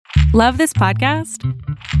Love this podcast?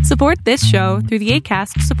 Support this show through the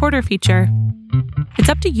Acast supporter feature. It's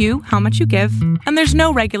up to you how much you give, and there's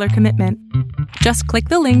no regular commitment. Just click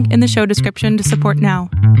the link in the show description to support now.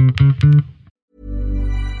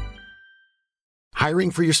 Hiring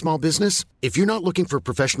for your small business? If you're not looking for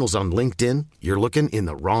professionals on LinkedIn, you're looking in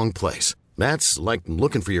the wrong place. That's like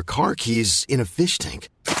looking for your car keys in a fish tank.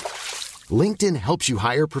 LinkedIn helps you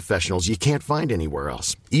hire professionals you can't find anywhere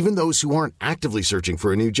else, even those who aren't actively searching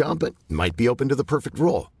for a new job but might be open to the perfect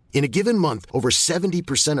role. In a given month, over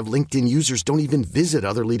 70% of LinkedIn users don't even visit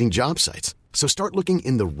other leading job sites. So start looking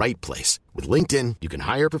in the right place. With LinkedIn, you can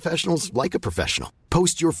hire professionals like a professional.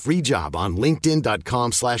 Post your free job on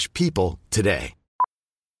linkedin.com/people today.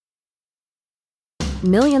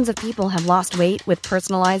 Millions of people have lost weight with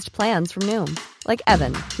personalized plans from Noom. Like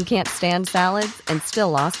Evan, who can't stand salads and still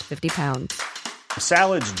lost 50 pounds.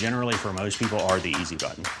 Salads generally for most people are the easy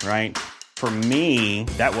button, right? For me,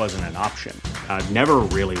 that wasn't an option. I never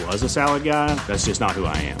really was a salad guy. That's just not who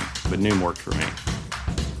I am. But Noom worked for me.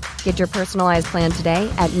 Get your personalized plan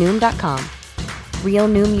today at Noom.com. Real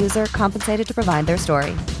Noom user compensated to provide their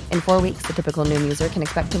story. In 4 weeks, the typical Noom user can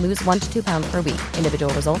expect to lose 1 to 2 pounds per week.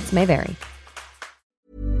 Individual results may vary.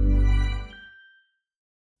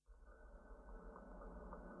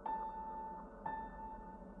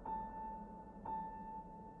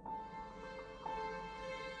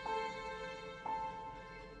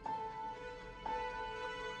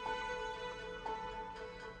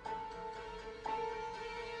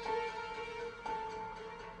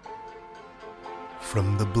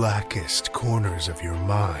 From the blackest corners of your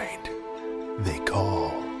mind, they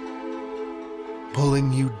call,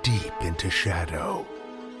 pulling you deep into shadow,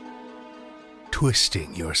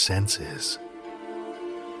 twisting your senses,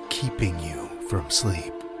 keeping you from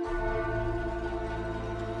sleep.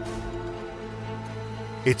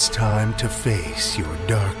 It's time to face your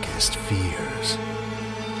darkest fears.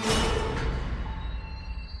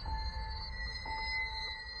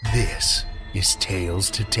 This is Tales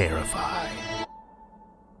to Terrify.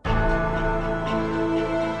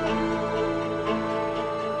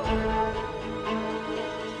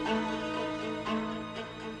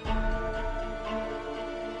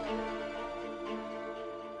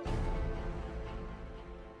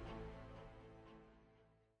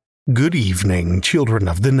 Good evening, children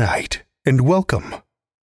of the night, and welcome.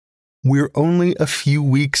 We're only a few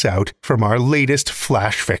weeks out from our latest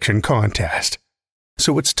flash fiction contest,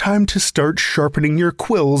 so it's time to start sharpening your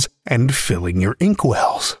quills and filling your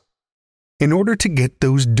inkwells. In order to get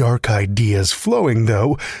those dark ideas flowing,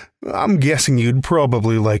 though, I'm guessing you'd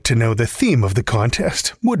probably like to know the theme of the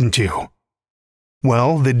contest, wouldn't you?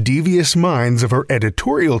 Well, the devious minds of our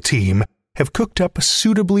editorial team have cooked up a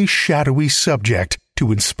suitably shadowy subject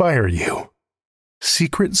to inspire you.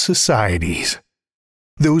 Secret societies.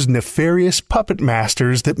 Those nefarious puppet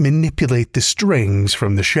masters that manipulate the strings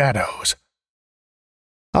from the shadows.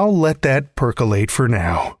 I'll let that percolate for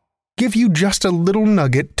now. Give you just a little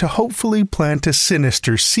nugget to hopefully plant a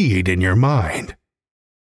sinister seed in your mind.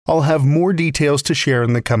 I'll have more details to share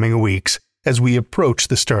in the coming weeks as we approach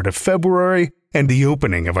the start of February and the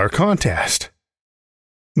opening of our contest.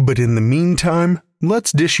 But in the meantime,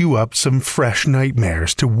 let's dish you up some fresh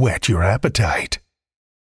nightmares to whet your appetite.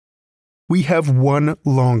 We have one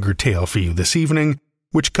longer tale for you this evening,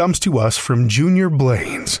 which comes to us from Junior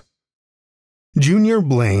Blanes. Junior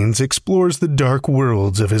Blanes explores the dark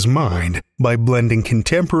worlds of his mind by blending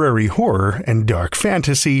contemporary horror and dark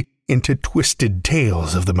fantasy into twisted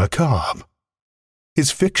tales of the macabre.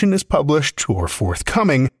 His fiction is published or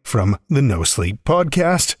forthcoming from the No Sleep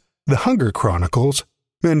Podcast, The Hunger Chronicles,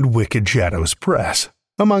 and Wicked Shadows Press,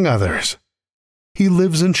 among others. He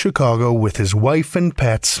lives in Chicago with his wife and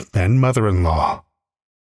pets and mother-in-law.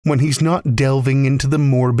 When he's not delving into the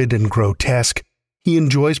morbid and grotesque, he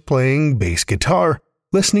enjoys playing bass guitar,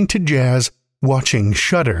 listening to jazz, watching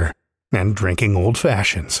Shudder, and drinking old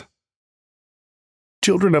fashions.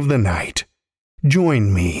 Children of the night,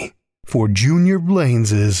 join me for Junior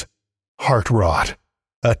Blanes's Heart Rot,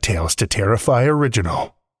 a Tales to Terrify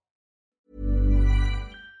original.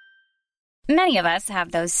 Many of us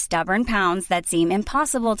have those stubborn pounds that seem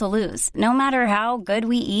impossible to lose, no matter how good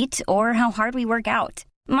we eat or how hard we work out.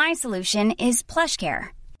 My solution is PlushCare.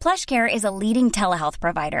 PlushCare is a leading telehealth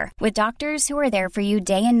provider with doctors who are there for you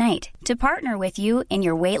day and night to partner with you in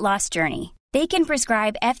your weight loss journey. They can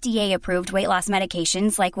prescribe FDA-approved weight loss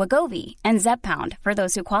medications like Wegovy and Zepbound for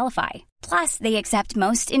those who qualify. Plus, they accept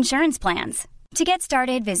most insurance plans. To get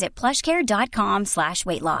started, visit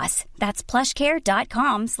plushcare.com/weightloss. That's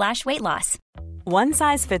plushcare.com/weightloss. One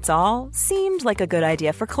size fits all seemed like a good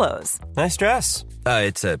idea for clothes. Nice dress.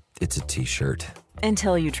 It's a t-shirt.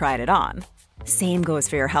 Until you tried it on. Same goes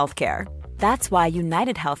for your healthcare. That's why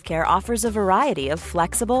United Healthcare offers a variety of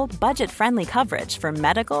flexible, budget-friendly coverage for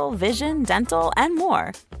medical, vision, dental, and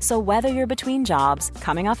more. So whether you're between jobs,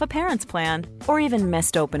 coming off a parent's plan, or even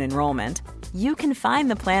missed open enrollment, you can find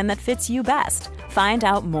the plan that fits you best. Find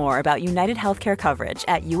out more about United Healthcare coverage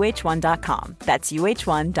at uh1.com. That's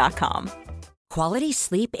uh1.com. Quality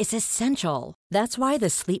sleep is essential. That's why the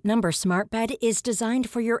Sleep Number Smart Bed is designed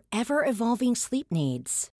for your ever-evolving sleep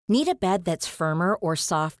needs. Need a bed that's firmer or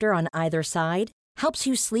softer on either side? Helps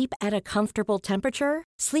you sleep at a comfortable temperature?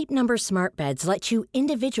 Sleep Number Smart Beds let you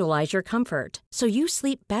individualize your comfort, so you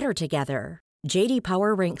sleep better together. J.D.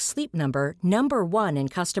 Power ranks Sleep Number number 1 in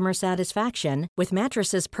customer satisfaction with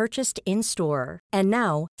mattresses purchased in-store. And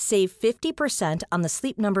now, save 50% on the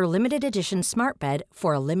Sleep Number Limited Edition Smart Bed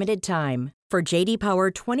for a limited time. For J.D.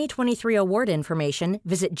 Power 2023 award information,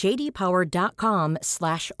 visit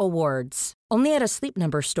jdpower.com/awards. Only at a Sleep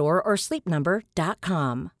Number store or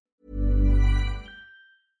sleepnumber.com.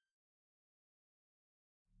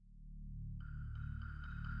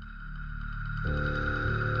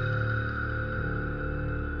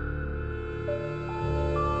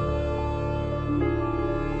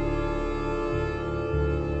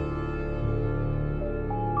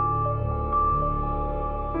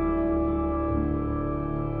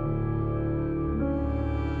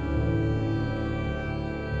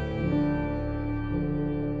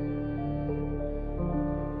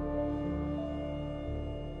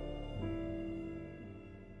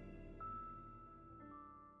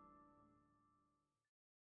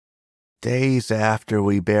 Days after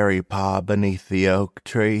we bury Pa beneath the oak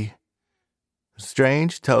tree,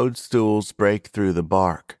 strange toadstools break through the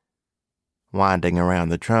bark, winding around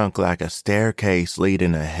the trunk like a staircase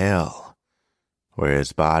leading to hell, where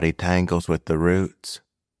his body tangles with the roots.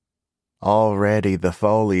 Already the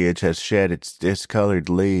foliage has shed its discolored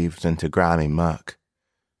leaves into grimy muck.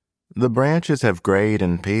 The branches have grayed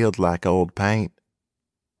and peeled like old paint,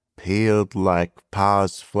 peeled like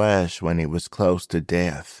Pa's flesh when he was close to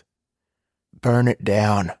death. "Burn it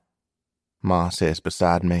down," Ma says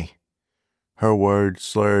beside me, her words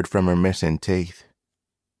slurred from her missing teeth.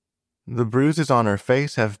 The bruises on her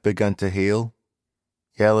face have begun to heal,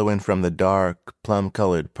 yellowing from the dark,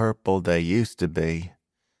 plum-colored purple they used to be.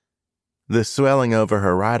 The swelling over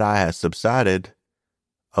her right eye has subsided,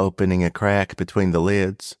 opening a crack between the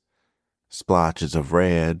lids, splotches of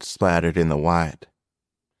red splattered in the white.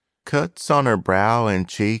 Cuts on her brow and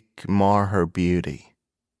cheek mar her beauty.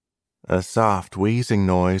 A soft wheezing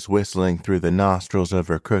noise whistling through the nostrils of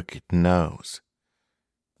her crooked nose.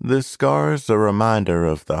 The scar's a reminder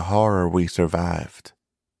of the horror we survived.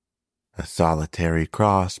 A solitary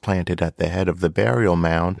cross planted at the head of the burial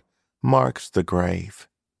mound marks the grave.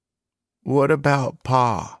 "What about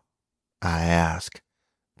Pa?" I ask,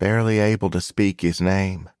 barely able to speak his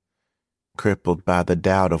name, crippled by the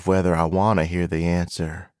doubt of whether I want to hear the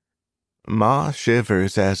answer. Ma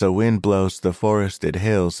shivers as a wind blows the forested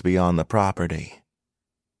hills beyond the property.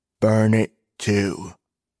 "Burn it, too."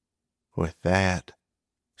 With that,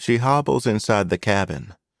 she hobbles inside the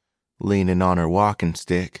cabin, leaning on her walking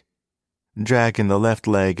stick, dragging the left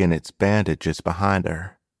leg in its bandages behind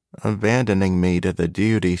her, abandoning me to the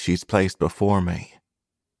duty she's placed before me.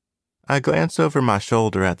 I glance over my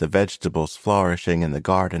shoulder at the vegetables flourishing in the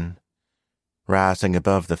garden, rising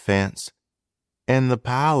above the fence, and the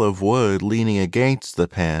pile of wood leaning against the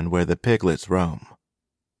pen where the piglets roam.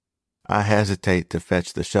 I hesitate to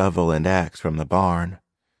fetch the shovel and axe from the barn,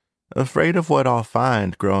 afraid of what I'll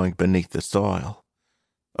find growing beneath the soil,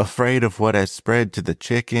 afraid of what has spread to the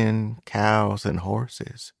chicken, cows, and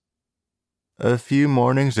horses. A few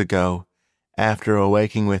mornings ago, after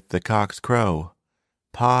awaking with the cock's crow,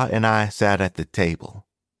 Pa and I sat at the table,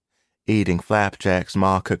 eating flapjacks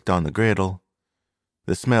Ma cooked on the griddle,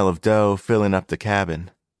 the smell of dough filling up the cabin,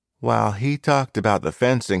 while he talked about the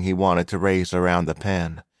fencing he wanted to raise around the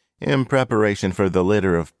pen in preparation for the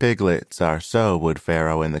litter of piglets our sow would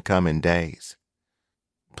farrow in the coming days.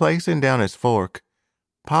 Placing down his fork,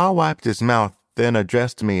 Pa wiped his mouth, then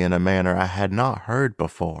addressed me in a manner I had not heard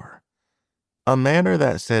before, a manner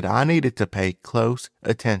that said I needed to pay close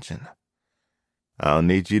attention. "I'll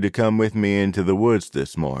need you to come with me into the woods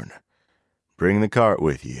this morning. Bring the cart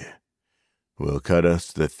with you. We'll cut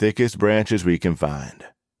us the thickest branches we can find.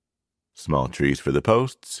 Small trees for the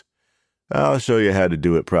posts. I'll show you how to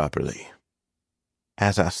do it properly."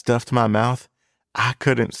 As I stuffed my mouth, I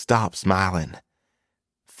couldn't stop smiling.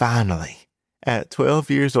 Finally, at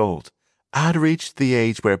 12 years old, I'd reached the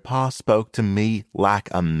age where Pa spoke to me like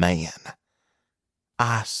a man.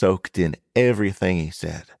 I soaked in everything he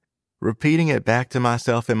said, repeating it back to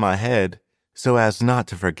myself in my head so as not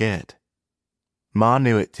to forget. Ma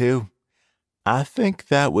knew it too. I think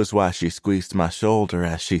that was why she squeezed my shoulder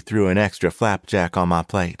as she threw an extra flapjack on my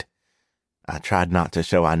plate. I tried not to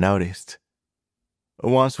show I noticed.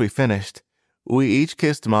 Once we finished, we each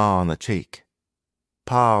kissed Ma on the cheek.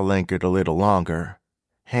 Pa lingered a little longer,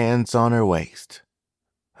 hands on her waist,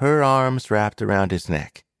 her arms wrapped around his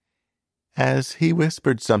neck, as he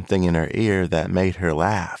whispered something in her ear that made her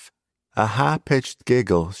laugh, a high-pitched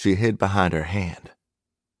giggle she hid behind her hand.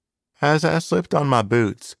 As I slipped on my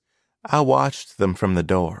boots, I watched them from the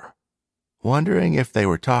door, wondering if they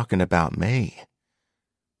were talking about me.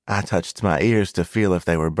 I touched my ears to feel if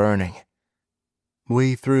they were burning.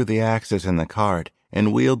 We threw the axes in the cart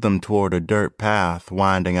and wheeled them toward a dirt path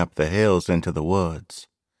winding up the hills into the woods.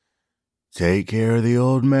 "Take care of the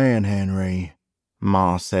old man, Henry,"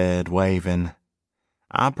 Ma said, waving.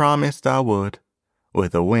 I promised I would,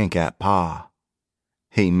 with a wink at Pa.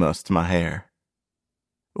 He mussed my hair.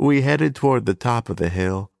 We headed toward the top of the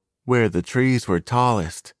hill, where the trees were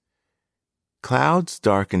tallest. Clouds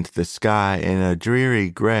darkened the sky in a dreary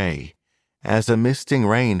gray as a misting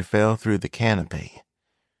rain fell through the canopy.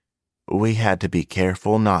 We had to be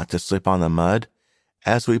careful not to slip on the mud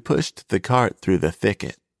as we pushed the cart through the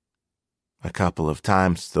thicket. A couple of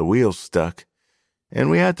times the wheels stuck, and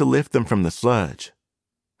we had to lift them from the sludge,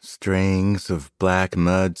 strings of black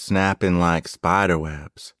mud snapping like spider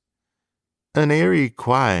webs. An eerie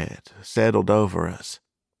quiet settled over us.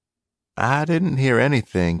 I didn't hear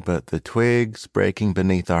anything but the twigs breaking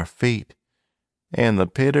beneath our feet and the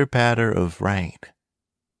pitter-patter of rain.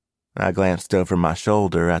 I glanced over my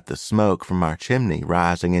shoulder at the smoke from our chimney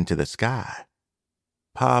rising into the sky.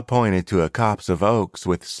 Pa pointed to a copse of oaks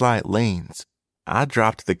with slight leans. I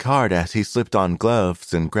dropped the cart as he slipped on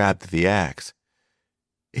gloves and grabbed the axe.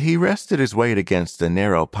 He rested his weight against a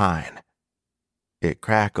narrow pine. It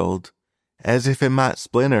crackled, as if it might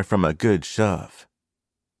splinter from a good shove.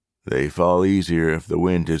 "They fall easier if the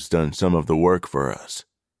wind has done some of the work for us,"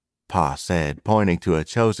 Pa said, pointing to a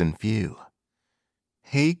chosen few.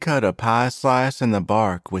 He cut a pie slice in the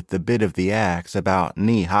bark with the bit of the axe about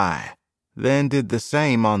knee-high, then did the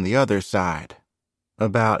same on the other side,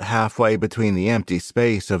 about halfway between the empty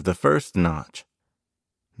space of the first notch.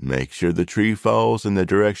 "Make sure the tree falls in the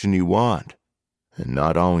direction you want, and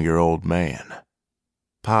not on your old man."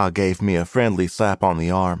 Pa gave me a friendly slap on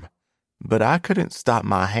the arm, but I couldn't stop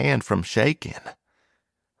my hand from shaking.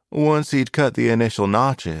 Once he'd cut the initial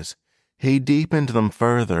notches, he deepened them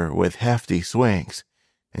further with hefty swings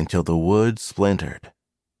until the wood splintered.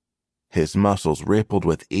 His muscles rippled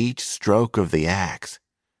with each stroke of the axe.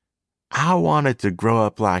 I wanted to grow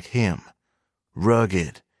up like him,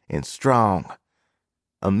 rugged and strong,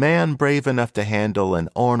 a man brave enough to handle an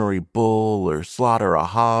ornery bull or slaughter a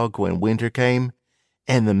hog when winter came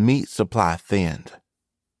and the meat supply thinned.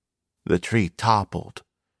 The tree toppled,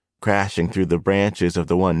 crashing through the branches of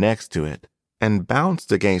the one next to it, and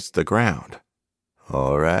bounced against the ground.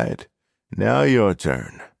 "All right, now your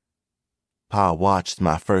turn." Pa watched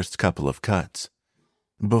my first couple of cuts.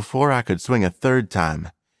 Before I could swing a third time,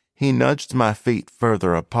 he nudged my feet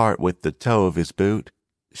further apart with the toe of his boot,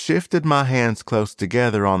 shifted my hands close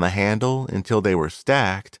together on the handle until they were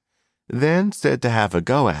stacked, then said to have a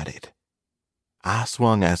go at it. I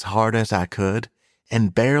swung as hard as I could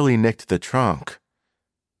and barely nicked the trunk.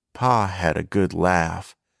 Pa had a good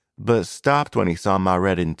laugh, but stopped when he saw my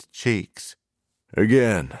reddened cheeks.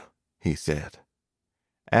 "Again," he said.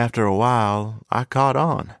 After a while, I caught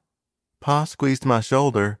on. Pa squeezed my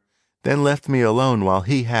shoulder, then left me alone while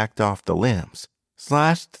he hacked off the limbs,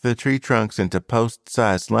 slashed the tree trunks into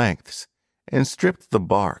post-sized lengths, and stripped the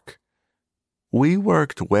bark. We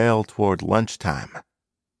worked well toward lunchtime.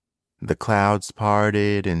 The clouds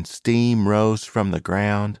parted and steam rose from the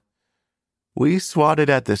ground. We swatted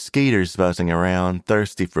at the skeeters buzzing around,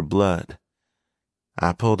 thirsty for blood.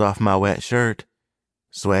 I pulled off my wet shirt,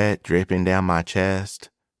 sweat dripping down my chest,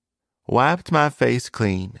 wiped my face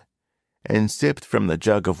clean, and sipped from the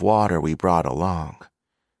jug of water we brought along.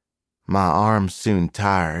 My arms soon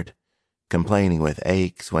tired, complaining with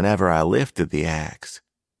aches whenever I lifted the axe.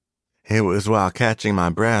 It was while catching my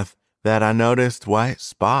breath that I noticed white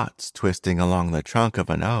spots twisting along the trunk of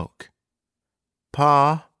an oak.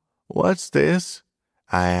 "Pa, what's this?"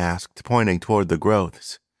 I asked, pointing toward the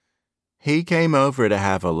growths. He came over to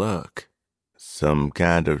have a look. "Some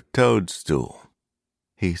kind of toadstool,"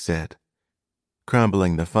 he said,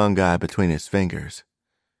 crumbling the fungi between his fingers.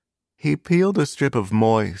 He peeled a strip of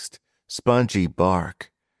moist, spongy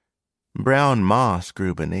bark. Brown moss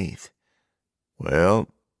grew beneath. "Well,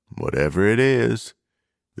 whatever it is,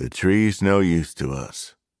 the tree's no use to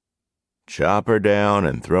us." Chop her down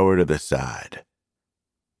and throw her to the side.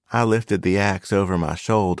 I lifted the axe over my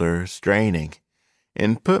shoulder, straining,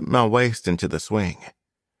 and put my waist into the swing.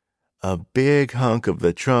 A big hunk of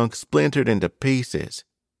the trunk splintered into pieces,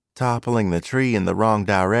 toppling the tree in the wrong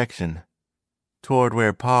direction, toward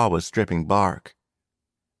where Pa was stripping bark.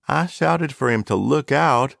 I shouted for him to look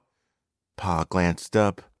out. Pa glanced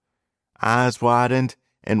up, eyes widened,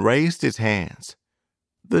 and raised his hands.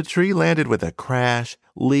 The tree landed with a crash,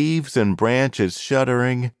 leaves and branches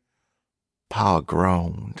shuddering. Pa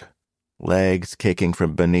groaned, legs kicking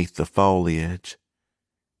from beneath the foliage.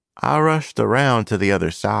 I rushed around to the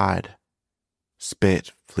other side.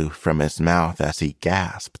 Spit flew from his mouth as he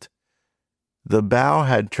gasped. The bough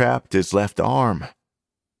had trapped his left arm.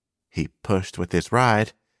 He pushed with his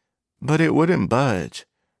right, but it wouldn't budge.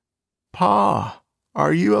 "Pa,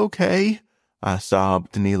 are you okay?" I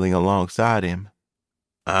sobbed, kneeling alongside him.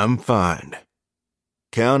 "I'm fine.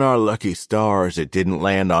 Count our lucky stars it didn't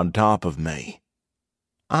land on top of me."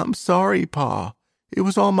 "I'm sorry, Pa. It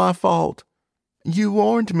was all my fault. You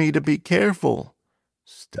warned me to be careful."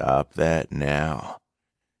 "Stop that now.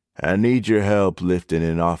 I need your help lifting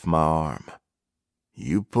it off my arm.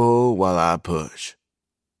 You pull while I push.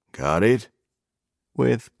 Got it?"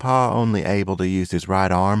 With Pa only able to use his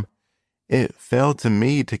right arm, it fell to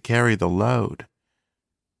me to carry the load.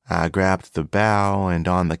 I grabbed the bough, and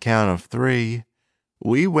on the count of 3,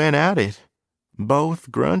 we went at it,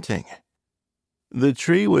 both grunting. The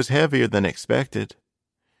tree was heavier than expected.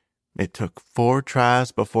 It took 4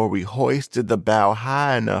 tries before we hoisted the bough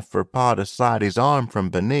high enough for Pa to slide his arm from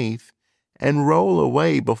beneath and roll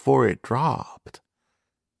away before it dropped.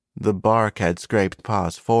 The bark had scraped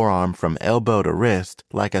Pa's forearm from elbow to wrist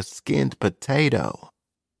like a skinned potato.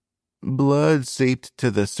 Blood seeped to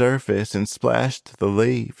the surface and splashed the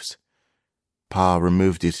leaves. Pa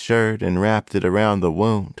removed his shirt and wrapped it around the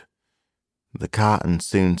wound. The cotton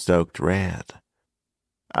soon soaked red.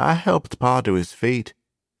 I helped Pa to his feet.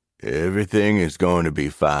 "Everything is going to be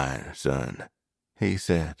fine, son," he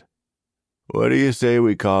said. "What do you say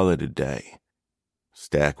we call it a day?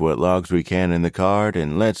 Stack what logs we can in the cart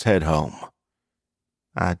and let's head home."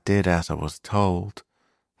 I did as I was told,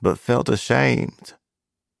 but felt ashamed.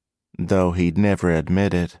 Though he'd never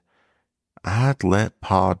admit it, I'd let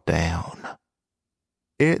Pa down.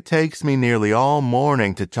 It takes me nearly all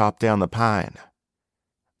morning to chop down the pine.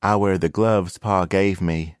 I wear the gloves Pa gave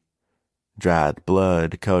me, dried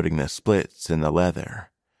blood coating the splits in the leather.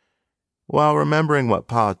 While remembering what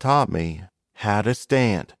Pa taught me, how to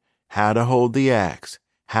stand, how to hold the axe,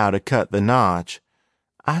 how to cut the notch,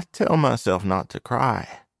 I tell myself not to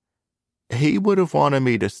cry. He would have wanted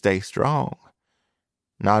me to stay strong,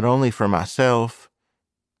 not only for myself,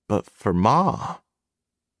 but for Ma.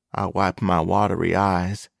 I wipe my watery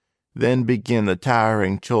eyes, then begin the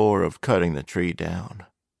tiring chore of cutting the tree down.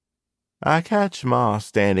 I catch Ma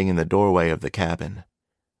standing in the doorway of the cabin,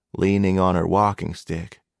 leaning on her walking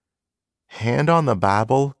stick. Hand on the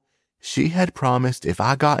Bible, she had promised if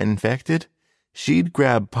I got infected, she'd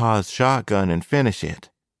grab Pa's shotgun and finish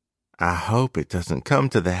it. I hope it doesn't come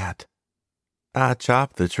to that. I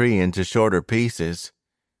chop the tree into shorter pieces.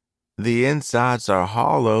 The insides are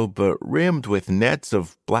hollow but rimmed with nets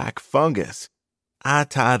of black fungus. I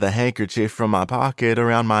tie the handkerchief from my pocket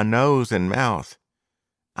around my nose and mouth.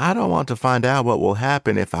 I don't want to find out what will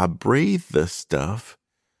happen if I breathe the stuff.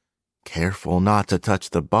 Careful not to touch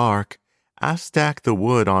the bark, I stack the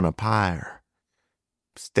wood on a pyre.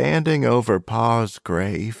 Standing over Pa's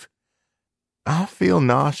grave, I feel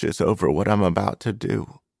nauseous over what I'm about to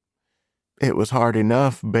do. It was hard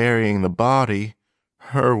enough burying the body,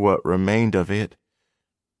 or what remained of it,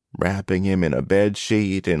 wrapping him in a bed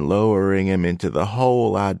sheet and lowering him into the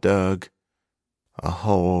hole I dug, a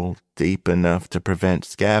hole deep enough to prevent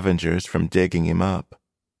scavengers from digging him up.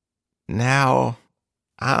 Now,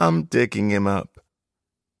 I'm digging him up.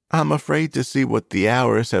 I'm afraid to see what the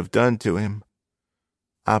hours have done to him.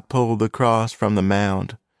 I pull the cross from the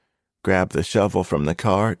mound, grab the shovel from the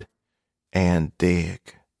cart, and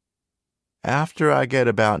dig. After I get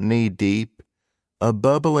about knee-deep, a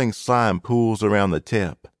bubbling slime pools around the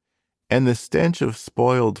tip, and the stench of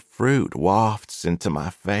spoiled fruit wafts into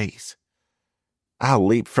my face. I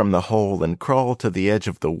leap from the hole and crawl to the edge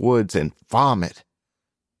of the woods and vomit.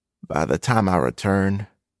 By the time I return,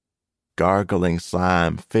 gargling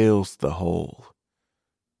slime fills the hole.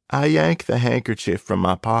 I yank the handkerchief from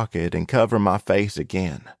my pocket and cover my face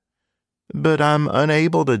again, but I'm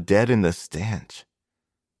unable to deaden the stench.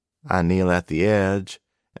 I kneel at the edge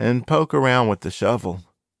and poke around with the shovel.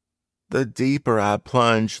 The deeper I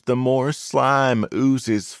plunge, the more slime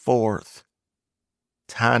oozes forth.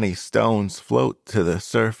 Tiny stones float to the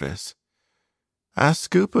surface, I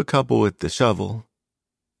scoop a couple with the shovel.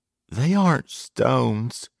 They aren't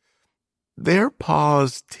stones. They're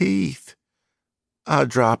Pa's teeth. I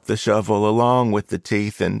drop the shovel along with the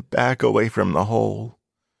teeth and back away from the hole.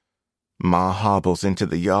 Ma hobbles into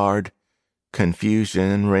the yard,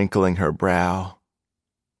 confusion wrinkling her brow.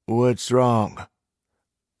 What's wrong?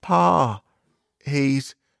 Pa,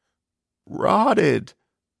 he's rotted.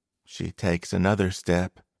 She takes another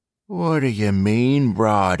step. What do you mean,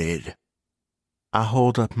 rotted? I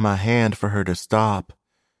hold up my hand for her to stop.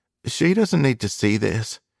 She doesn't need to see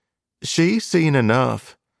this. She's seen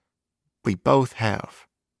enough. We both have.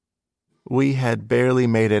 We had barely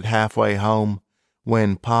made it halfway home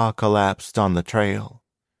when Pa collapsed on the trail.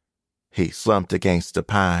 He slumped against a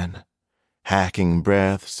pine, hacking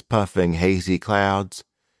breaths, puffing hazy clouds,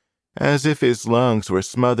 as if his lungs were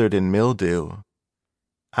smothered in mildew.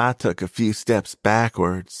 I took a few steps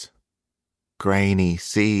backwards. Grainy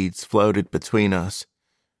seeds floated between us.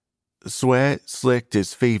 Sweat slicked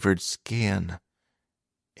his fevered skin.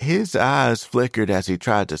 His eyes flickered as he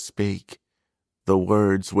tried to speak, the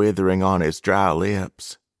words withering on his dry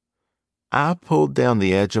lips. I pulled down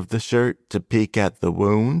the edge of the shirt to peek at the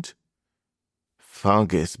wound.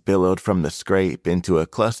 Fungus billowed from the scrape into a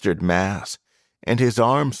clustered mass, and his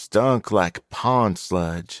arm stunk like pond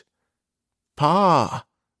sludge. Pa!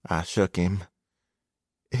 I shook him.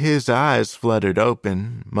 His eyes fluttered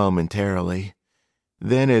open momentarily.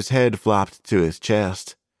 Then his head flopped to his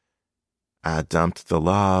chest. I dumped the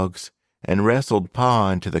logs and wrestled Pa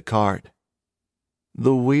into the cart.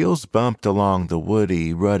 The wheels bumped along the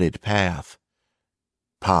woody, rutted path.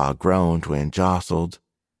 Pa groaned when jostled.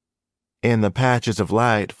 In the patches of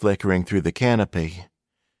light flickering through the canopy,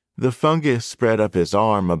 the fungus spread up his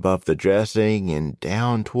arm above the dressing and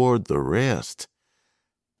down toward the wrist.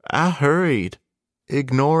 I hurried,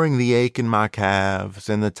 ignoring the ache in my calves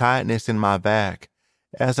and the tightness in my back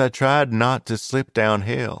as I tried not to slip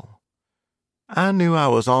downhill. I knew I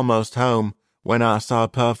was almost home when I saw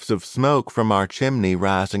puffs of smoke from our chimney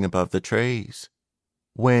rising above the trees.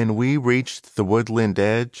 When we reached the woodland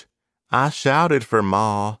edge, I shouted for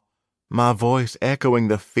Ma, my voice echoing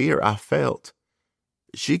the fear I felt.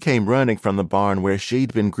 She came running from the barn where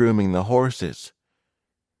she'd been grooming the horses.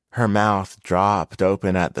 Her mouth dropped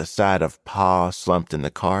open at the sight of Pa slumped in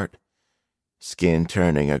the cart, skin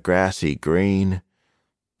turning a grassy green,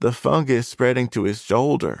 the fungus spreading to his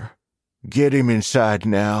shoulder. Get him inside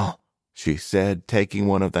now, she said, taking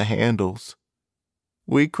one of the handles.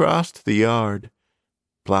 We crossed the yard,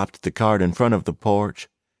 plopped the cart in front of the porch,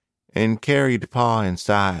 and carried Pa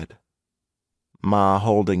inside. Ma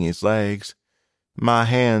holding his legs, my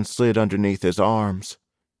hand slid underneath his arms.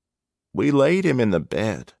 We laid him in the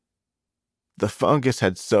bed. The fungus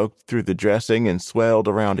had soaked through the dressing and swelled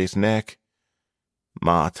around his neck.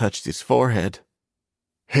 Ma touched his forehead.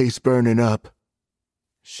 He's burning up.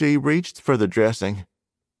 She reached for the dressing.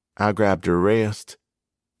 I grabbed her wrist.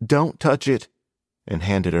 Don't touch it, and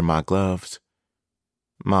handed her my gloves.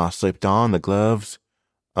 Ma slipped on the gloves,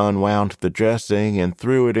 unwound the dressing, and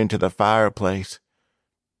threw it into the fireplace.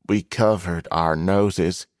 We covered our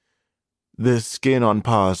noses. The skin on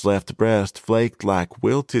Pa's left breast flaked like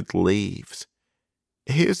wilted leaves.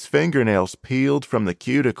 His fingernails peeled from the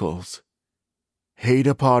cuticles. Heat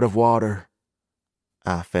a pot of water.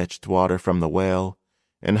 I fetched water from the well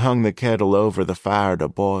and hung the kettle over the fire to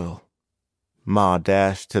boil. Ma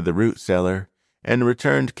dashed to the root cellar and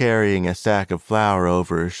returned carrying a sack of flour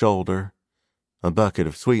over her shoulder, a bucket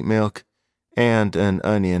of sweet milk, and an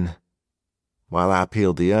onion. While I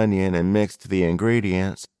peeled the onion and mixed the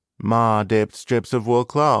ingredients, Ma dipped strips of wool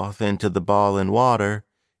cloth into the ball in water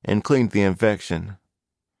and cleaned the infection.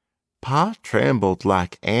 Pa trembled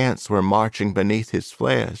like ants were marching beneath his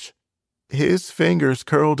flesh. His fingers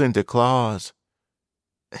curled into claws.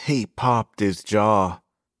 He popped his jaw,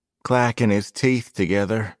 clacking his teeth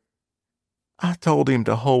together. I told him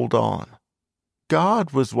to hold on.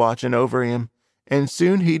 God was watching over him, and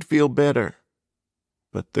soon he'd feel better.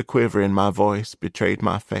 But the quiver in my voice betrayed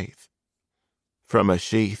my faith. From a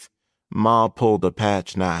sheath, Ma pulled a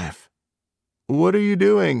patch knife. What are you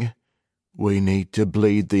doing? We need to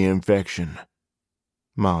bleed the infection.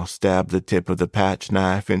 Ma stabbed the tip of the patch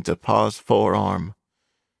knife into Pa's forearm.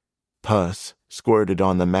 Pus squirted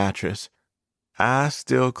on the mattress. Eyes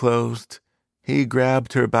still closed, he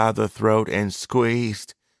grabbed her by the throat and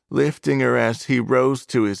squeezed, lifting her as he rose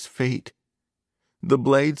to his feet. The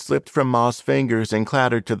blade slipped from Ma's fingers and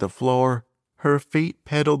clattered to the floor. Her feet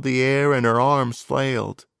pedaled the air and her arms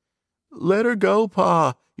flailed. Let her go,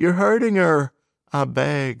 Pa. You're hurting her, I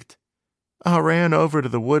begged. I ran over to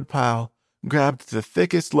the woodpile, grabbed the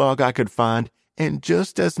thickest log I could find, and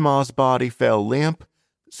just as Ma's body fell limp,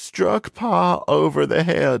 struck Pa over the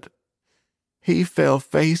head. He fell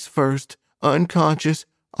face first, unconscious,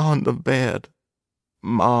 on the bed.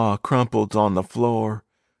 Ma crumpled on the floor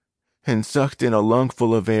and sucked in a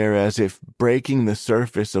lungful of air as if breaking the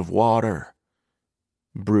surface of water.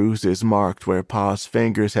 Bruises marked where Pa's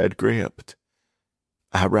fingers had gripped.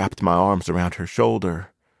 I wrapped my arms around her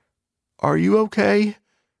shoulder. "Are you okay?"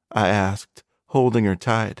 I asked, holding her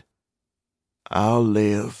tight. "I'll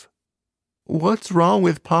live." "What's wrong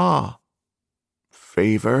with Pa?"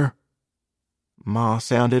 "Fever." Ma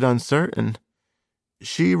sounded uncertain.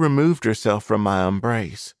 She removed herself from my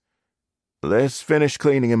embrace. "Let's finish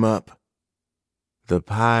cleaning him up." The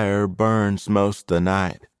pyre burns most the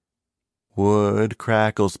night. Wood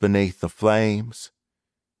crackles beneath the flames.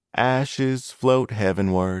 Ashes float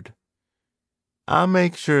heavenward. I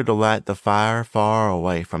make sure to light the fire far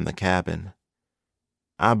away from the cabin.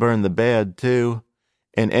 I burn the bed, too,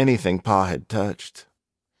 and anything Pa had touched.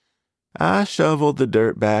 I shoveled the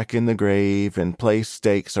dirt back in the grave and placed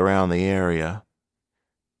stakes around the area.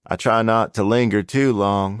 I try not to linger too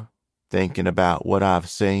long, thinking about what I've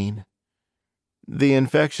seen. The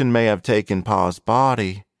infection may have taken Pa's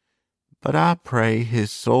body, but I pray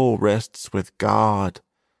his soul rests with God.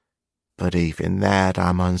 But even that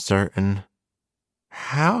I'm uncertain.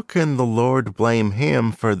 How can the Lord blame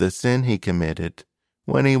him for the sin he committed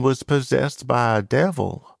when he was possessed by a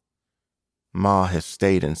devil? Ma has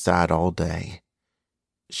stayed inside all day.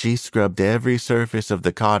 She scrubbed every surface of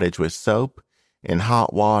the cottage with soap and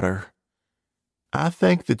hot water. I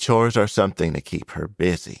think the chores are something to keep her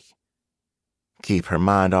busy. Keep her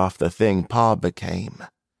mind off the thing Pa became.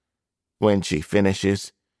 When she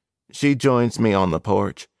finishes, she joins me on the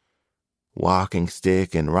porch, walking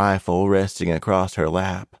stick and rifle resting across her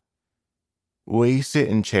lap. We sit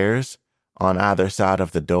in chairs on either side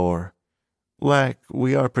of the door, like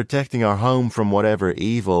we are protecting our home from whatever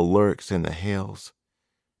evil lurks in the hills.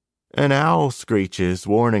 An owl screeches,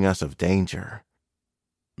 warning us of danger.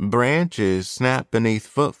 Branches snap beneath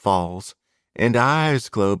footfalls, and eyes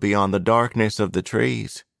glow beyond the darkness of the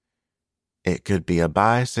trees. It could be a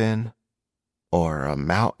bison or a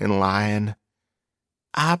mountain lion.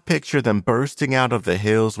 I picture them bursting out of the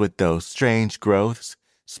hills with those strange growths,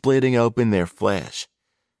 splitting open their flesh,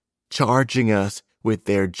 charging us with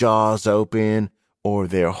their jaws open or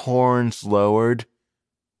their horns lowered.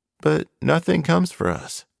 But nothing comes for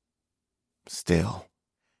us. Still,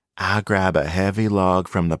 I grab a heavy log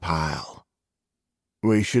from the pile.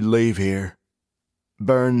 "We should leave here.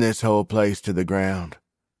 Burn this whole place to the ground."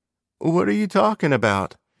 "What are you talking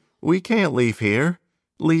about? We can't leave here.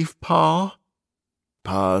 Leave Pa?"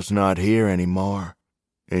 "Pa's not here anymore,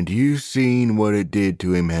 and you've seen what it did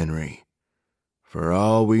to him, Henry. For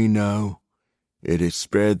all we know, it has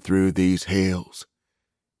spread through these hills.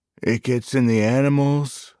 It gets in the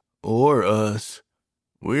animals, or us.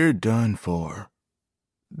 We're done for."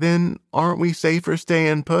 "Then aren't we safer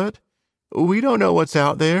staying put? We don't know what's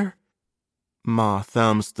out there." Ma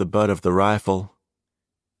thumbs the butt of the rifle.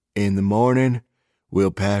 "In the morning,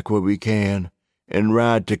 we'll pack what we can and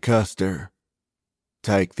ride to Custer.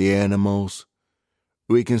 Take the animals.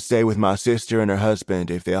 We can stay with my sister and her husband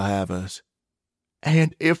if they'll have us."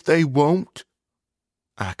 "And if they won't?"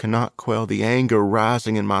 I cannot quell the anger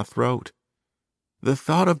rising in my throat. The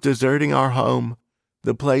thought of deserting our home,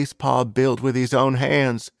 the place Pa built with his own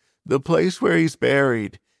hands, the place where he's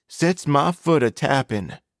buried, sets my foot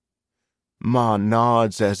a-tapping. Ma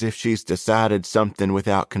nods as if she's decided something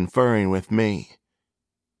without conferring with me.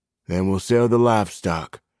 "Then we'll sell the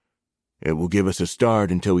livestock. It will give us a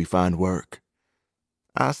start until we find work."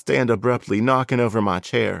 I stand abruptly, knocking over my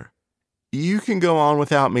chair. "You can go on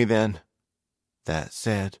without me then." That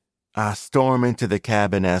said, I storm into the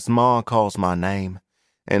cabin as Ma calls my name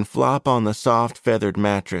and flop on the soft feathered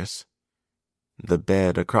mattress, the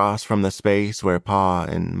bed across from the space where Pa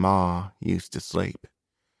and Ma used to sleep.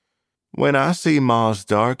 When I see Ma's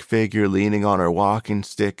dark figure leaning on her walking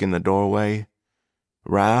stick in the doorway,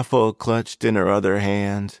 rifle clutched in her other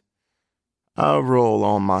hand, I roll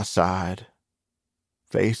on my side,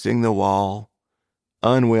 facing the wall,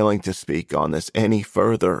 unwilling to speak on this any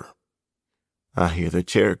further. I hear the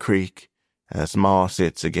chair creak as Ma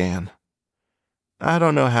sits again. I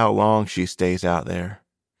don't know how long she stays out there.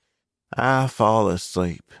 I fall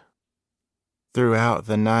asleep. Throughout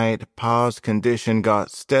the night, Pa's condition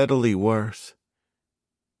got steadily worse.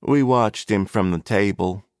 We watched him from the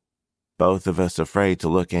table, both of us afraid to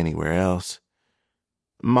look anywhere else.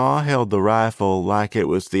 Ma held the rifle like it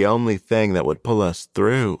was the only thing that would pull us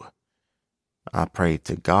through. I prayed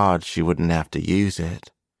to God she wouldn't have to use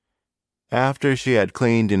it. After she had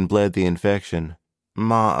cleaned and bled the infection,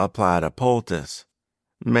 Ma applied a poultice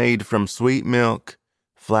made from sweet milk,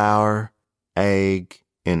 flour, egg,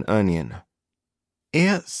 and onion.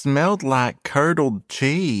 It smelled like curdled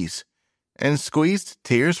cheese and squeezed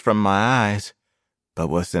tears from my eyes, but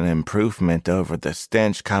was an improvement over the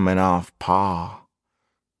stench coming off Pa.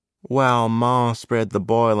 While Ma spread the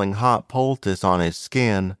boiling hot poultice on his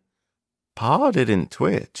skin, Pa didn't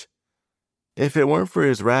twitch. If it weren't for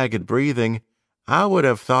his ragged breathing, I would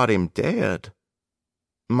have thought him dead.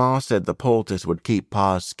 Ma said the poultice would keep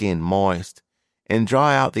Pa's skin moist and draw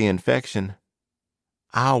out the infection.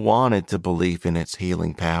 I wanted to believe in its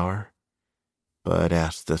healing power. But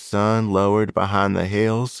as the sun lowered behind the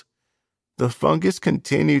hills, the fungus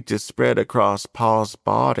continued to spread across Pa's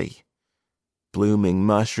body, blooming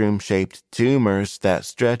mushroom-shaped tumors that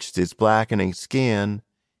stretched his blackening skin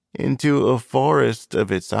into a forest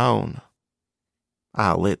of its own.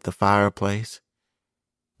 I lit the fireplace.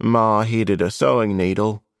 Ma heated a sewing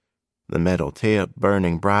needle, the metal tip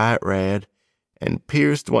burning bright red, and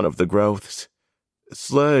pierced one of the growths.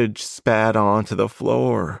 Sludge spat onto the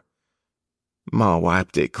floor. Ma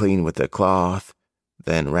wiped it clean with a cloth,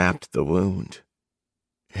 then wrapped the wound.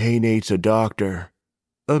 He needs a doctor.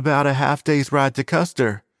 About a half-day's ride to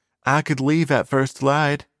Custer. I could leave at first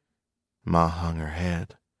light. Ma hung her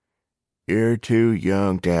head. You're too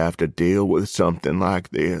young to have to deal with something like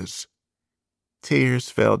this. Tears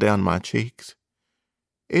fell down my cheeks.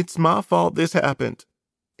 It's my fault this happened.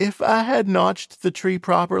 If I had notched the tree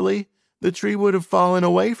properly, the tree would have fallen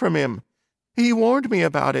away from him. He warned me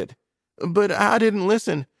about it. But I didn't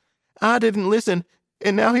listen.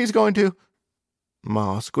 And now he's going to...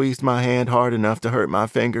 Ma squeezed my hand hard enough to hurt my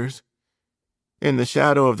fingers. In the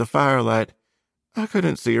shadow of the firelight, I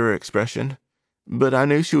couldn't see her expression, but I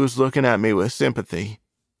knew she was looking at me with sympathy.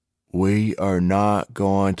 We are not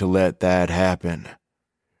going to let that happen.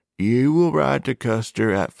 You will ride to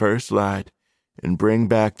Custer at first light and bring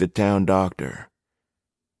back the town doctor.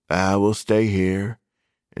 I will stay here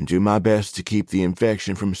and do my best to keep the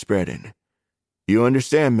infection from spreading. You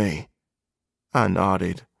understand me? I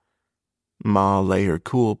nodded. Ma lay her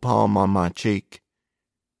cool palm on my cheek.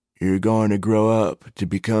 You're going to grow up to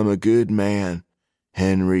become a good man,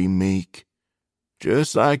 Henry Meek,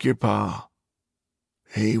 just like your pa.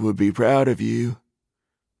 He would be proud of you.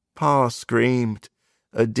 Pa screamed,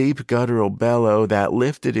 a deep guttural bellow that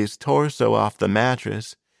lifted his torso off the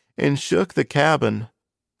mattress and shook the cabin.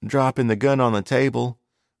 Dropping the gun on the table,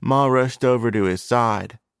 Ma rushed over to his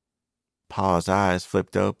side. Pa's eyes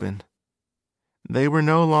flipped open. They were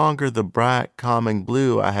no longer the bright, calming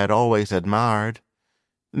blue I had always admired.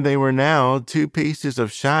 They were now 2 pieces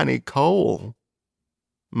of shiny coal.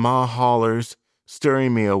 Ma hollers,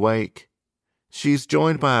 stirring me awake. She's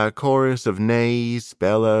joined by a chorus of neighs,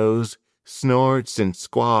 bellows, snorts, and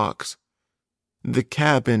squawks. The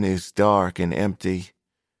cabin is dark and empty,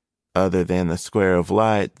 other than the square of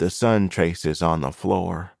light the sun traces on the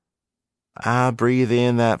floor. I breathe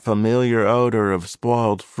in that familiar odor of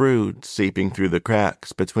spoiled fruit seeping through the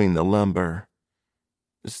cracks between the lumber.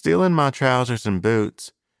 Still in my trousers and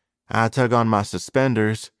boots, I tug on my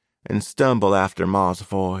suspenders and stumble after Ma's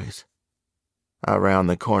voice. I round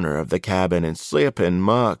the corner of the cabin and slip in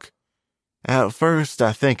muck. At first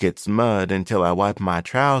I think it's mud until I wipe my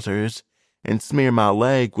trousers and smear my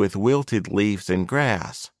leg with wilted leaves and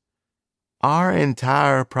grass. Our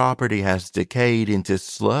entire property has decayed into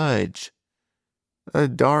sludge. A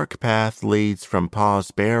dark path leads from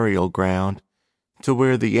Pa's burial ground to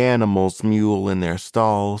where the animals mule in their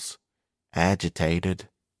stalls, agitated.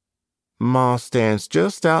 Ma stands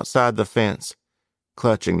just outside the fence,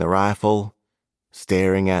 clutching the rifle,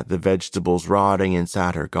 staring at the vegetables rotting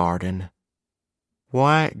inside her garden.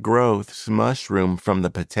 White growths mushroom from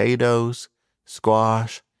the potatoes,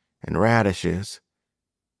 squash, and radishes.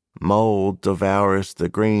 Mold devours the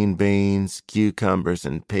green beans, cucumbers,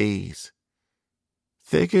 and peas.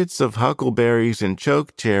 Thickets of huckleberries and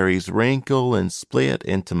chokecherries wrinkle and split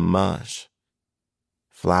into mush.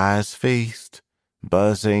 Flies feast,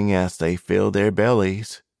 buzzing as they fill their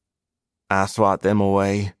bellies. I swat them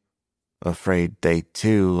away, afraid they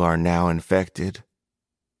too are now infected.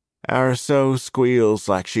 Our sow squeals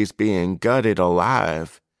like she's being gutted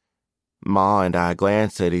alive. Ma and I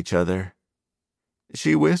glance at each other.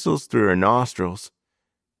 She whistles through her nostrils.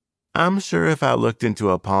 I'm sure if I looked into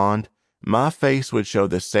a pond, my face would show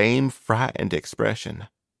the same frightened expression.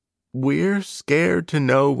 We're scared to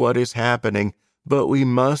know what is happening, but we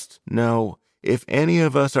must know if any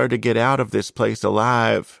of us are to get out of this place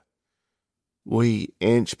alive. We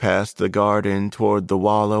inch past the garden toward the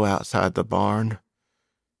wallow outside the barn.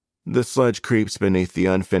 The sludge creeps beneath the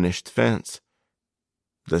unfinished fence.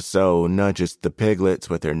 The sow nudges the piglets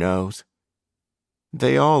with her nose.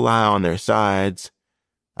 They all lie on their sides,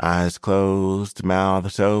 eyes closed,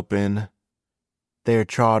 mouths open. Their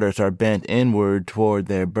trotters are bent inward toward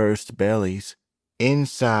their burst bellies,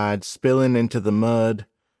 inside spilling into the mud,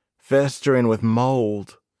 festering with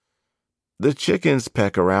mold. The chickens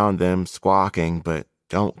peck around them, squawking, but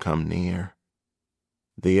don't come near.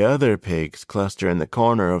 The other pigs cluster in the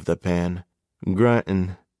corner of the pen,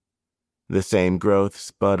 grunting. The same growth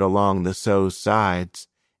spud along the sow's sides,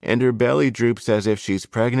 and her belly droops as if she's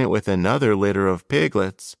pregnant with another litter of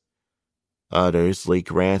piglets. Udders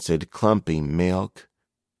leak rancid, clumpy milk.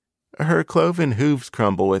 Her cloven hooves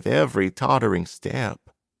crumble with every tottering step.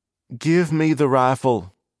 "Give me the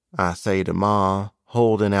rifle," I say to Ma,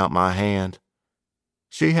 holding out my hand.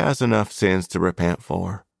 She has enough sins to repent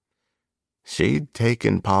for. She'd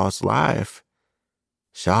taken Pa's life,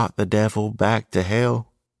 shot the devil back to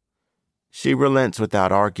hell. She relents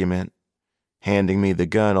without argument, handing me the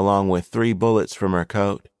gun along with 3 bullets from her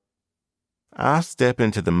coat. I step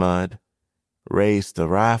into the mud, raise the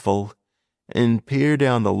rifle, and peer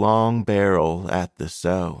down the long barrel at the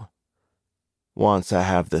sow. Once I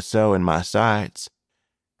have the sow in my sights,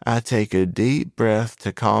 I take a deep breath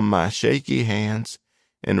to calm my shaky hands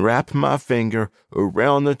and wrap my finger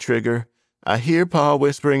around the trigger. I hear Pa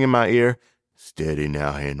whispering in my ear, "Steady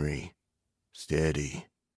now, Henry. Steady."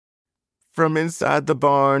 From inside the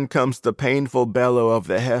barn comes the painful bellow of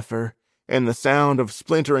the heifer and the sound of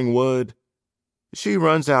splintering wood. She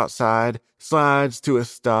runs outside, slides to a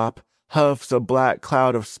stop, huffs a black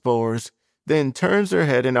cloud of spores, then turns her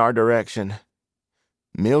head in our direction.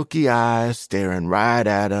 Milky eyes staring right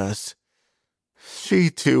at us. She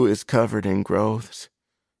too is covered in growths.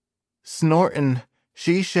 Snorting,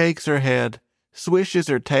 she shakes her head, swishes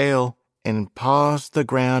her tail, and paws the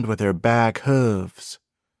ground with her back hooves.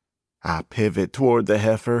 I pivot toward the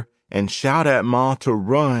heifer and shout at Ma to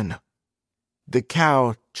run. The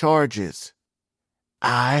cow charges.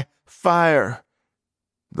 I fire.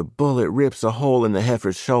 The bullet rips a hole in the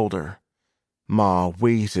heifer's shoulder. Ma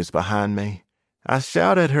wheezes behind me. I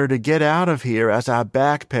shout at her to get out of here as I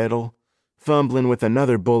backpedal, fumbling with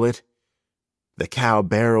another bullet. The cow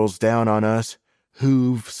barrels down on us,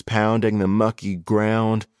 hooves pounding the mucky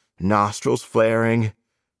ground, nostrils flaring.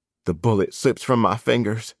 The bullet slips from my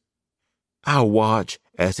fingers. I watch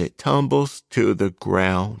as it tumbles to the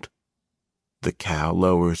ground. The cow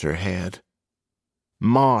lowers her head.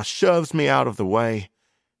 Ma shoves me out of the way.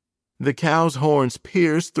 The cow's horns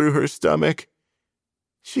pierce through her stomach.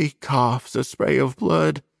 She coughs a spray of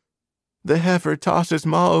blood. The heifer tosses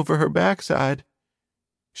Ma over her backside.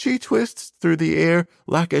 She twists through the air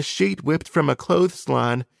like a sheet whipped from a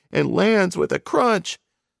clothesline and lands with a crunch.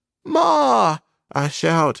 "Ma!" I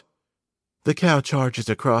shout. The cow charges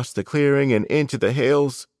across the clearing and into the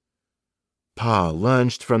hills. Pa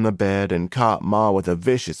lunged from the bed and caught Ma with a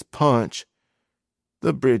vicious punch.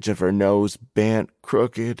 The bridge of her nose bent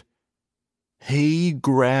crooked. He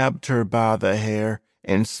grabbed her by the hair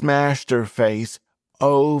and smashed her face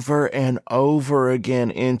over and over again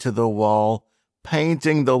into the wall,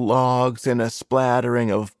 painting the logs in a splattering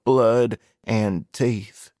of blood and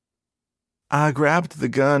teeth. I grabbed the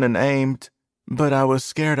gun and aimed, but I was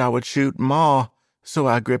scared I would shoot Ma, so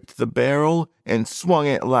I gripped the barrel and swung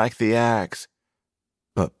it like the axe.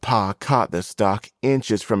 But Pa caught the stock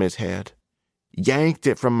inches from his head, yanked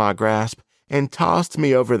it from my grasp, and tossed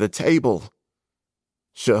me over the table.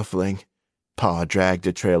 Shuffling, Pa dragged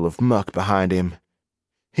a trail of muck behind him.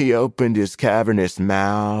 He opened his cavernous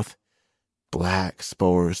mouth. Black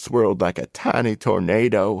spores swirled like a tiny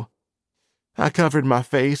tornado. I covered my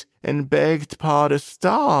face and begged Pa to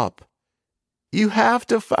stop. "You have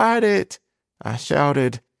to fight it," I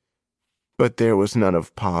shouted. But there was none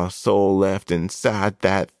of Pa's soul left inside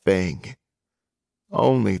that thing.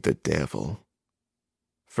 Only the devil.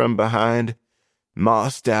 From behind, Ma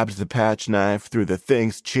stabbed the patch knife through the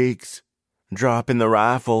thing's cheeks. Dropping the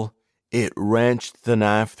rifle, it wrenched the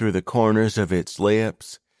knife through the corners of its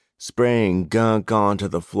lips, spraying gunk onto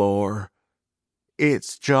the floor.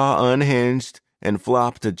 Its jaw unhinged and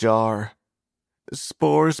flopped ajar.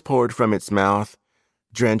 Spores poured from its mouth,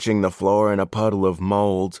 drenching the floor in a puddle of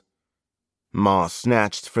mold. Ma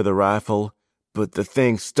snatched for the rifle, but the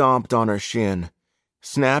thing stomped on her shin,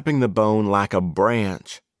 snapping the bone like a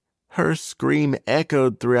branch. Her scream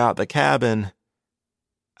echoed throughout the cabin.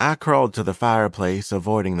 I crawled to the fireplace,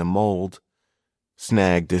 avoiding the mold,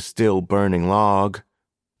 snagged a still burning log,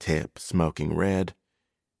 tip smoking red,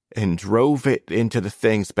 and drove it into the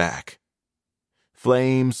thing's back.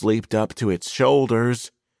 Flames leaped up to its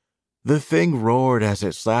shoulders. The thing roared as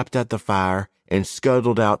it slapped at the fire and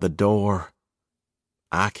scuttled out the door.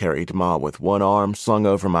 I carried Ma with one arm slung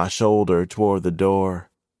over my shoulder toward the door.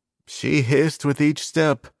 She hissed with each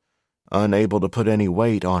step, unable to put any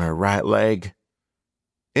weight on her right leg.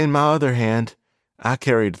 In my other hand, I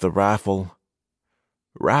carried the rifle.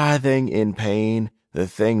 Writhing in pain, the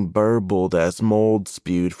thing burbled as mold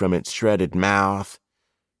spewed from its shredded mouth.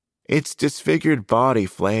 Its disfigured body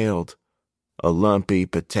flailed, a lumpy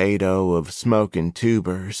potato of smoking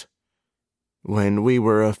tubers. When we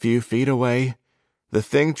were a few feet away, the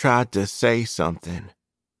thing tried to say something.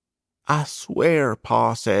 I swear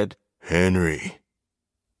Pa said, "Henry."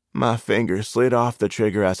 My finger slid off the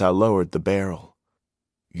trigger as I lowered the barrel.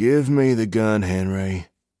 "Give me the gun, Henry,"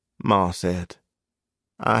 Ma said.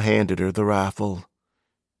 I handed her the rifle.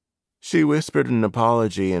 She whispered an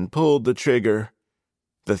apology and pulled the trigger.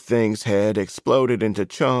 The thing's head exploded into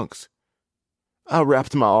chunks. I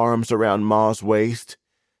wrapped my arms around Ma's waist.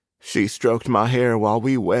 She stroked my hair while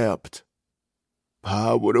we wept.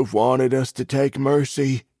 "Pa would have wanted us to take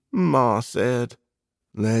mercy," Ma said.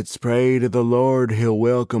 "Let's pray to the Lord he'll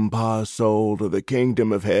welcome Pa's soul to the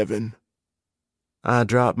kingdom of heaven." I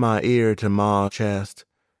dropped my ear to Ma's chest,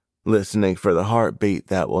 listening for the heartbeat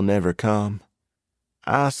that will never come.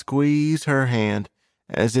 I squeeze her hand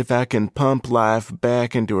as if I can pump life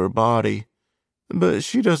back into her body, but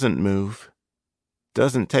she doesn't move,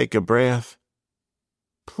 doesn't take a breath.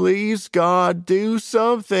 "Please, God, do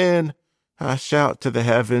something," I shout to the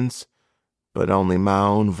heavens, but only my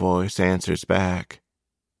own voice answers back.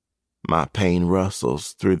 My pain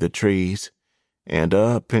rustles through the trees and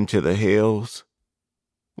up into the hills.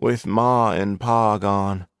 With Ma and Pa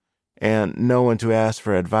gone, and no one to ask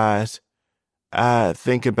for advice, I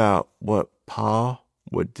think about what Pa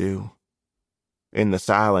would do. In the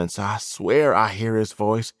silence, I swear I hear his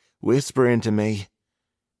voice whisper into me.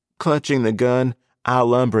 Clutching the gun, I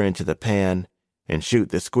lumber into the pen and shoot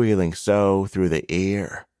the squealing sow through the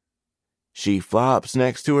ear. She flops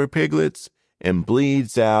next to her piglets and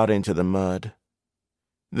bleeds out into the mud.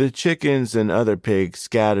 The chickens and other pigs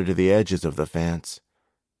scatter to the edges of the fence.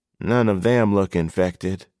 None of them look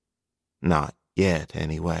infected. Not yet,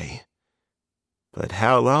 anyway. But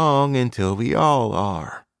how long until we all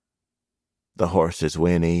are? The horses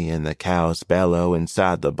whinny and the cows bellow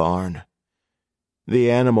inside the barn.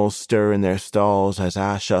 The animals stir in their stalls as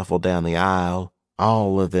I shuffle down the aisle,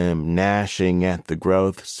 all of them gnashing at the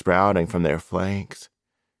growth sprouting from their flanks.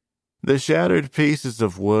 The shattered pieces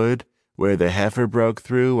of wood where the heifer broke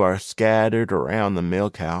through are scattered around the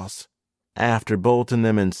milk house. After bolting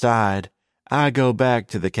them inside, I go back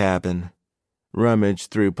to the cabin, rummage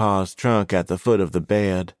through Pa's trunk at the foot of the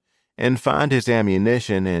bed, and find his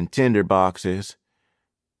ammunition and tinder boxes.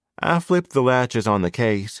 I flip the latches on the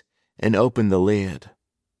case and open the lid.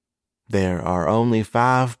 There are only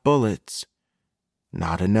 5 bullets.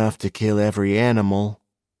 Not enough to kill every animal.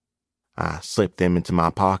 I slip them into my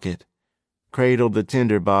pocket, cradle the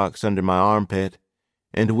tinder box under my armpit,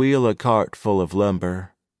 and wheel a cart full of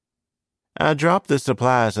lumber. I drop the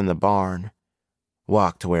supplies in the barn,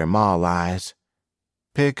 walk to where Ma lies,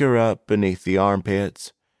 pick her up beneath the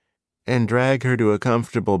armpits, and drag her to a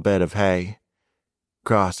comfortable bed of hay,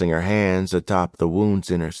 crossing her hands atop the wounds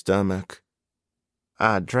in her stomach.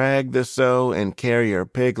 I drag the sow and carry her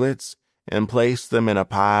piglets and place them in a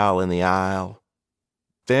pile in the aisle.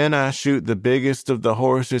 Then I shoot the biggest of the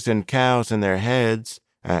horses and cows in their heads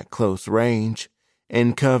at close range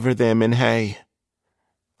and cover them in hay.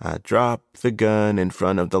 I drop the gun in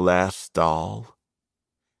front of the last stall.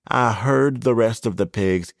 I herd the rest of the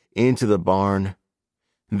pigs into the barn.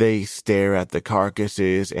 They stare at the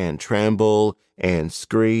carcasses and tremble and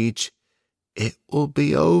screech. "It will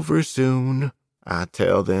be over soon," I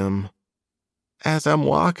tell them. As I'm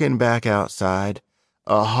walking back outside,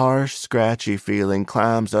 a harsh, scratchy feeling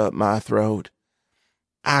climbs up my throat.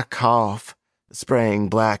 I cough, spraying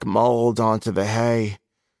black mold onto the hay.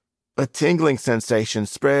 A tingling sensation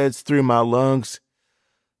spreads through my lungs.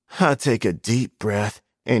 I take a deep breath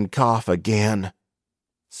and cough again.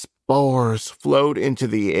 Spores float into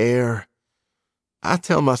the air. I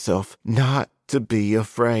tell myself not to be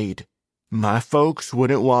afraid. My folks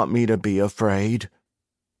wouldn't want me to be afraid.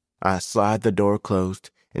 I slide the door closed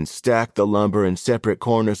and stack the lumber in separate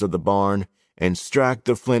corners of the barn and strike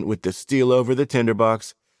the flint with the steel over the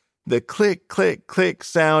tinderbox. The click, click, click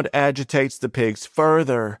sound agitates the pigs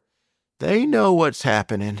further. They know what's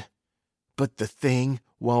happening, but the thing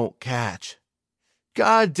won't catch.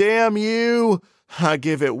 "God damn you!" I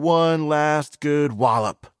give it one last good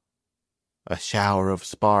wallop. A shower of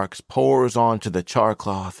sparks pours onto the char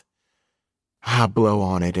cloth. I blow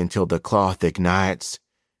on it until the cloth ignites.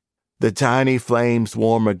 The tiny flames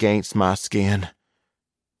warm against my skin.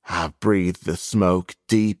 I breathe the smoke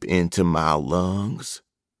deep into my lungs.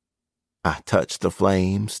 I touch the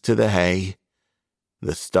flames to the hay,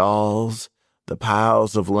 the stalls, the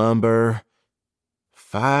piles of lumber.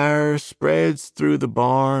 Fire spreads through the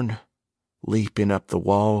barn, leaping up the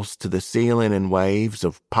walls to the ceiling in waves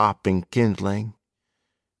of popping kindling.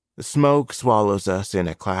 The smoke swallows us in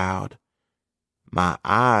a cloud. My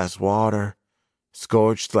eyes water,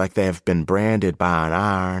 scorched like they have been branded by an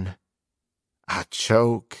iron. I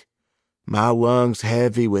choke, my lungs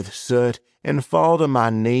heavy with soot, and fall to my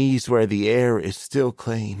knees where the air is still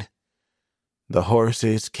clean. The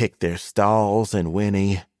horses kick their stalls and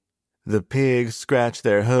whinny. The pigs scratch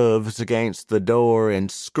their hooves against the door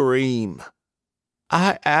and scream.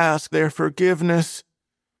 I ask their forgiveness.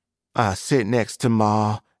 I sit next to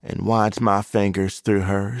Ma and winds my fingers through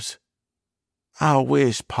hers. I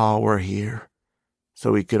wish Pa were here,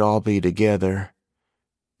 so we could all be together.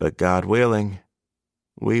 But God willing,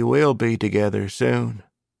 we will be together soon.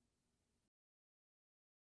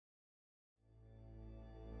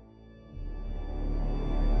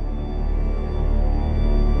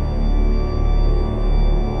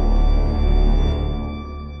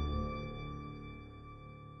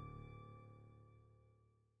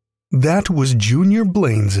 That was Junior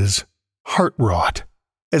Blanes' Heart Rot,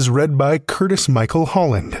 as read by Curtis Michael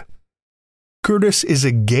Holland. Curtis is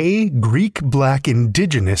a gay, Greek-Black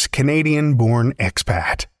Indigenous Canadian-born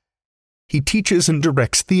expat. He teaches and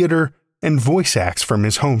directs theater and voice acts from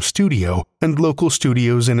his home studio and local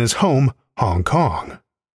studios in his home, Hong Kong.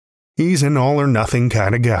 He's an all-or-nothing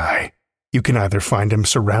kind of guy. You can either find him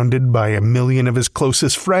surrounded by a million of his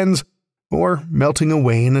closest friends, or melting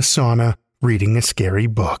away in a sauna reading a scary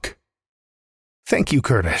book. Thank you,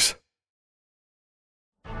 Curtis.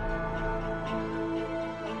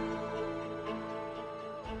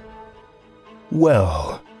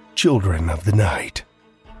 Well, children of the night,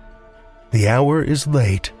 the hour is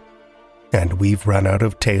late, and we've run out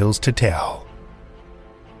of tales to tell.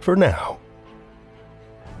 For now.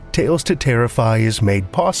 Tales to Terrify is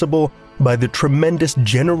made possible by the tremendous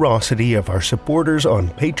generosity of our supporters on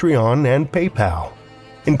Patreon and PayPal.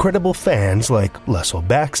 Incredible fans like Leslie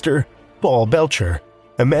Baxter, Paul Belcher,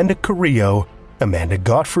 Amanda Carrillo, Amanda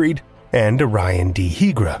Gottfried, and Orion D.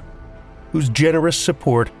 Higra, whose generous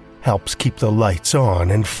support helps keep the lights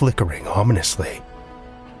on and flickering ominously.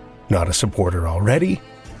 Not a supporter already?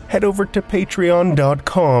 Head over to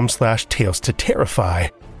patreon.com/Tales to Terrify,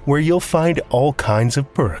 where you'll find all kinds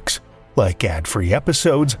of perks, like ad-free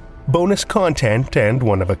episodes, bonus content, and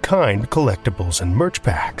one-of-a-kind collectibles and merch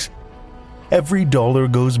packs. Every dollar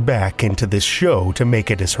goes back into this show to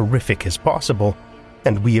make it as horrific as possible,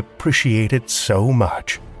 and we appreciate it so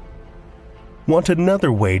much. Want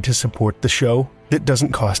another way to support the show that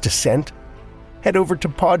doesn't cost a cent? Head over to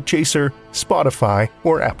Podchaser, Spotify,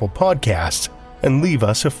 or Apple Podcasts and leave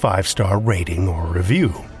us a 5-star rating or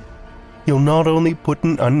review. You'll not only put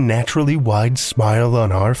an unnaturally wide smile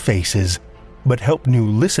on our faces, but help new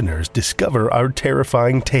listeners discover our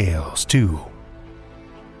terrifying tales too.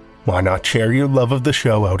 Why not share your love of the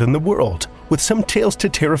show out in the world with some Tales to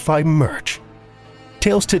Terrify merch?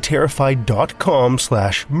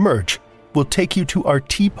 TalesToTerrify.com/merch will take you to our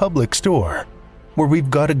TeePublic store, where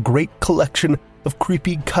we've got a great collection of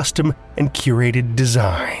creepy custom and curated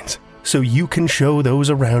designs, so you can show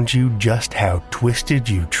those around you just how twisted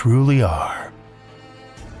you truly are.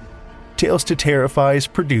 Tales to Terrify is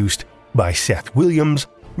produced by Seth Williams,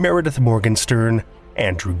 Meredith Morgenstern,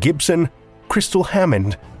 Andrew Gibson, Crystal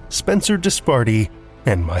Hammond, Spencer Disparty,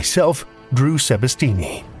 and myself, Drew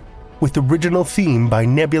Sebastini, with original theme by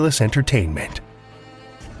Nebulous Entertainment.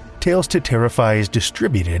 Tales to Terrify is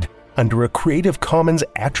distributed under a Creative Commons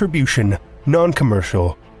Attribution,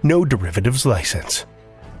 Non-Commercial, No Derivatives license.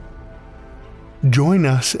 Join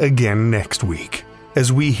us again next week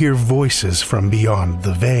as we hear voices from beyond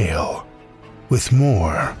the veil with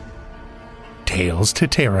more Tales to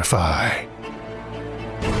Terrify.